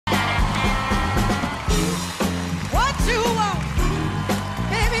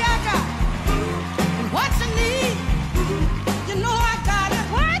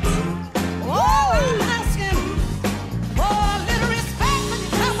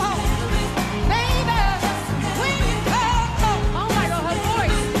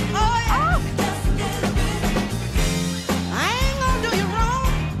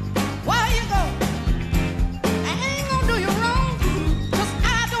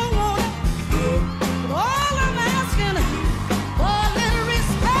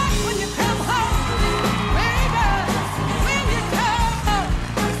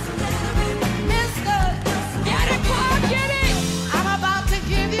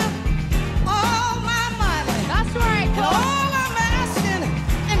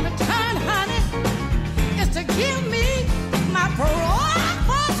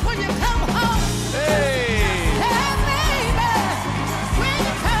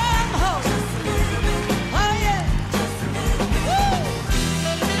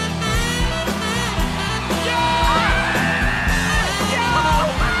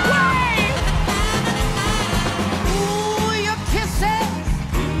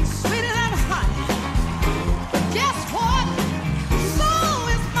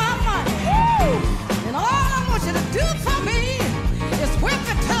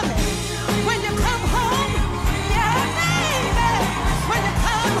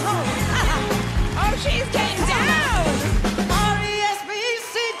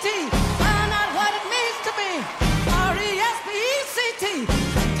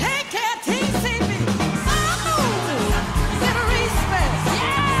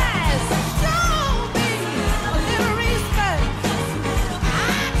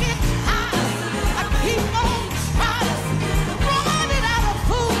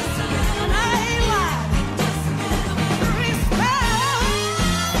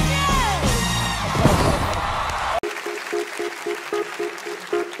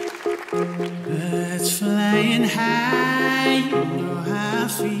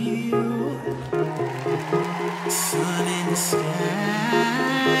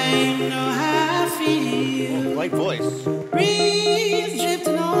great voice. Breeze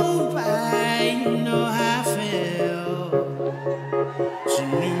drifting on by, you know how I feel. It's a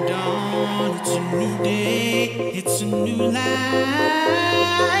new dawn, it's a new day, it's a new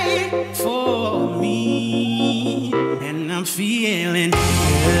life for me, and I'm feeling good.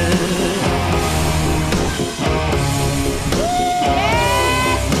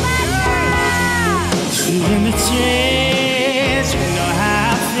 Feeling the tears, you know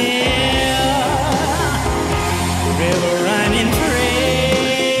how I feel. River running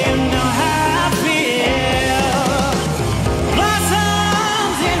free, you know how I feel.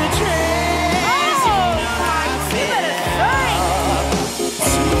 Blossoms in the trees, you know how I feel.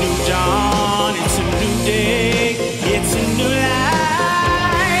 It's a new dawn, it's a new day, it's a new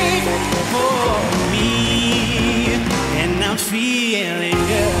life for me, and I'm feeling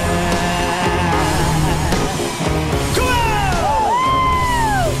good.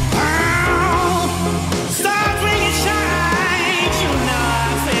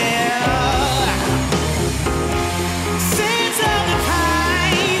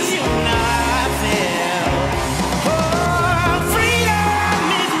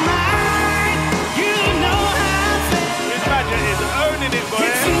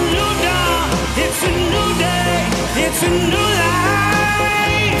 It's a new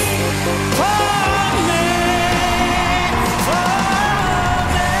life for me,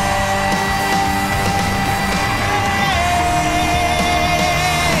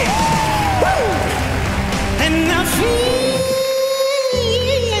 Woo! And I feel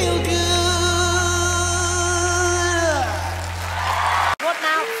good. What an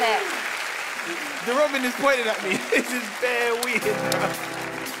outfit. The Robin is pointing at me. This is bare weird, bro.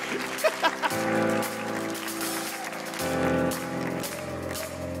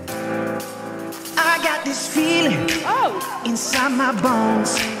 I got this feeling inside my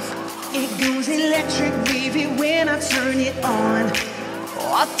bones. It goes electric, baby, when I turn it on.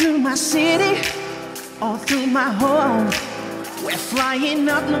 All through my city, all through my home. We're flying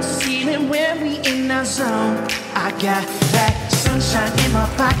up, no ceiling when we in our zone. I got that sunshine in my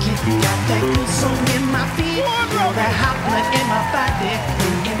pocket, got that good soul in my feet, feel that hot blood in my body,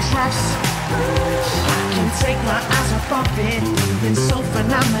 in drops. I can take my eyes off of it, moving so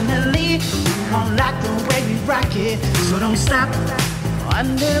phenomenally. You won't like the way we rock it, so don't stop.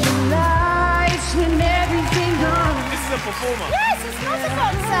 Under the lights when everything goes. This is a performer. Yes, it's not a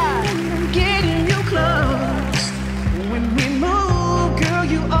concert. I'm getting you close. When we move, girl,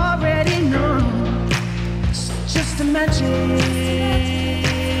 you already know. So just imagine.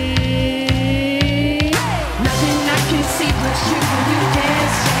 Nothing I can see but you when you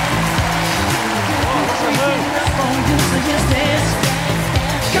dance.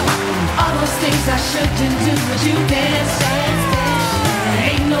 Come on, all those things I shouldn't do, but you dance.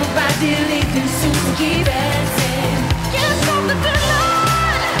 Ain't nobody leaving soon, so keep dancing. Can't stop the good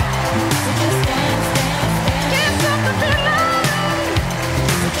Lord. So just dance, dance, dance. Can't stop the good Lord.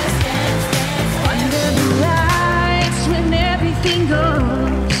 So just dance, dance, dance. Under the lights when everything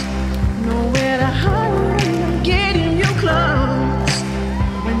goes, nowhere to hide, I'm getting you close.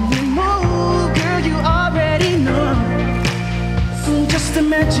 When we move, girl, you already know. So just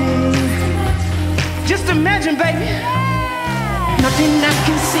imagine, baby. Nothing I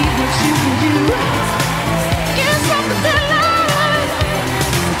can see but you and you. Can't stop the feeling.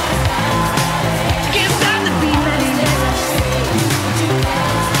 Can't stop the feeling.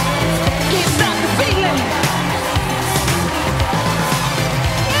 Can't stop the feeling.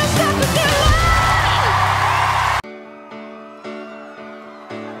 Can't stop the feeling.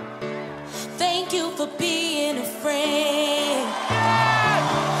 Thank you for being a friend.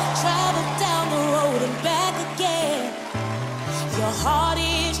 Travel down the road and back again. Your heart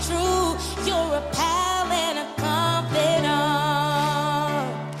is true. You're a pal and a confidant.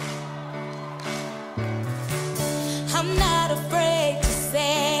 I'm not afraid to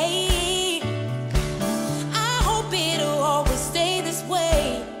say, I hope it'll always stay this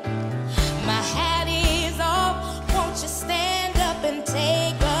way. My hat is off. Won't you stand up and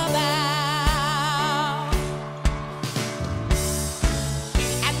take a bow?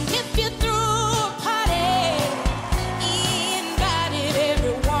 And if you threw a party, invited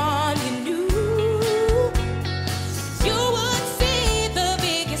everyone you knew,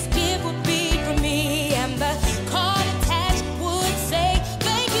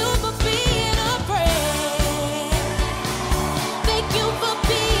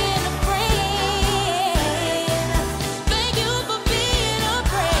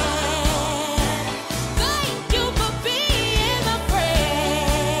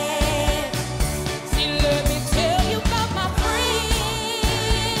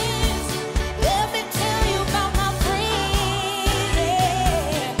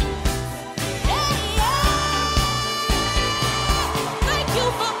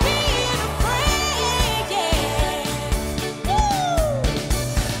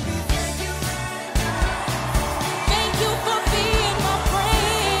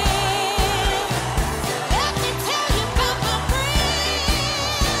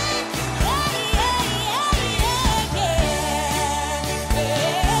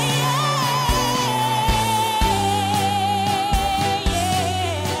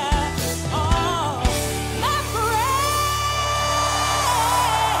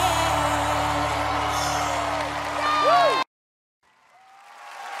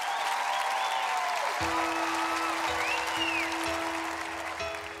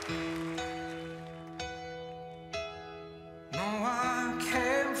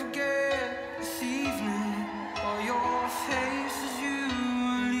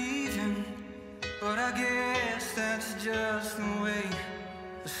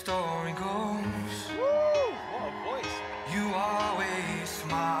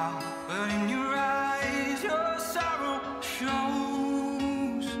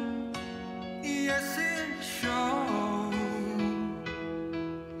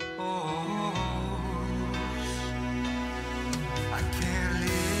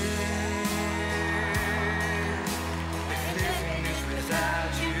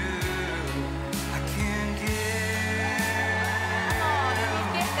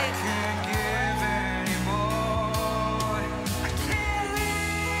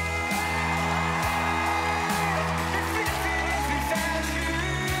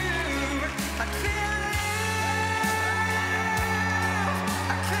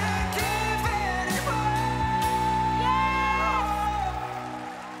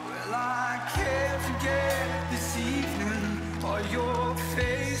 your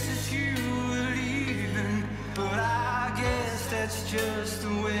face as you were leaving, but I guess that's just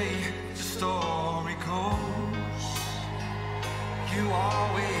the way the story goes. You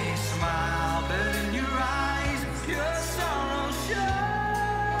always smile, but in your eyes, your sorrow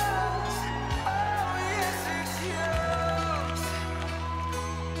shows. Oh, yes, it shows.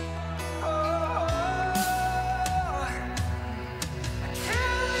 Oh, I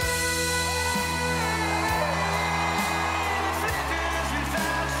can't live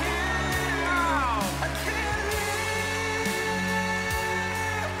without you. I can't live.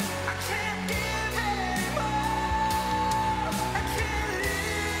 I can't give anymore. I can't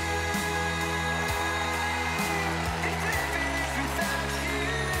live without you.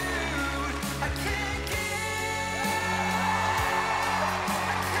 I can't give.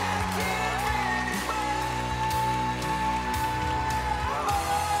 I can't give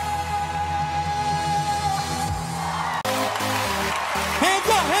Hands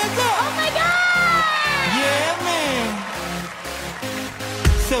up, hands up! Oh my God! Yeah, man.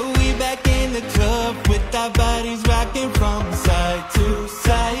 So we back in the club with our bodies rocking from side to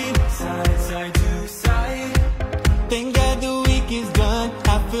side, side to side. Thank God the week is done.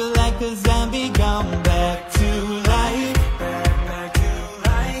 I feel like a zombie gone back to life, back to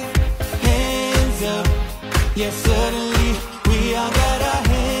life. Hands up, yeah, suddenly we all got our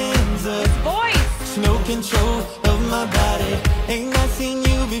hands up. Voice! No control of my body. Ain't not seen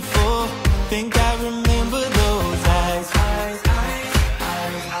you before. Think I remember those eyes.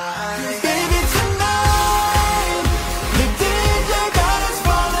 Baby, tonight the DJ got us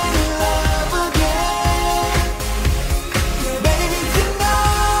falling in love again. Baby,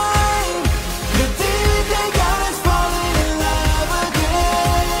 tonight the DJ got us falling in love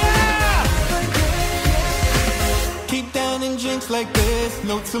again. Keep downing drinks like this.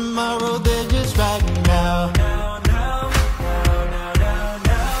 No tomorrow, they're just right now.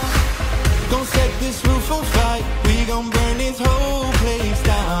 Gon' set this roof on fire. We gon' burn this whole place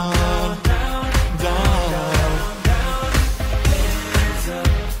down, down.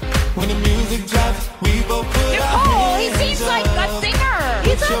 When the music drops, we both put our Oh, he hands seems like a up. singer.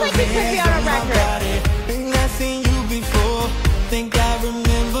 He sounds like he could be on a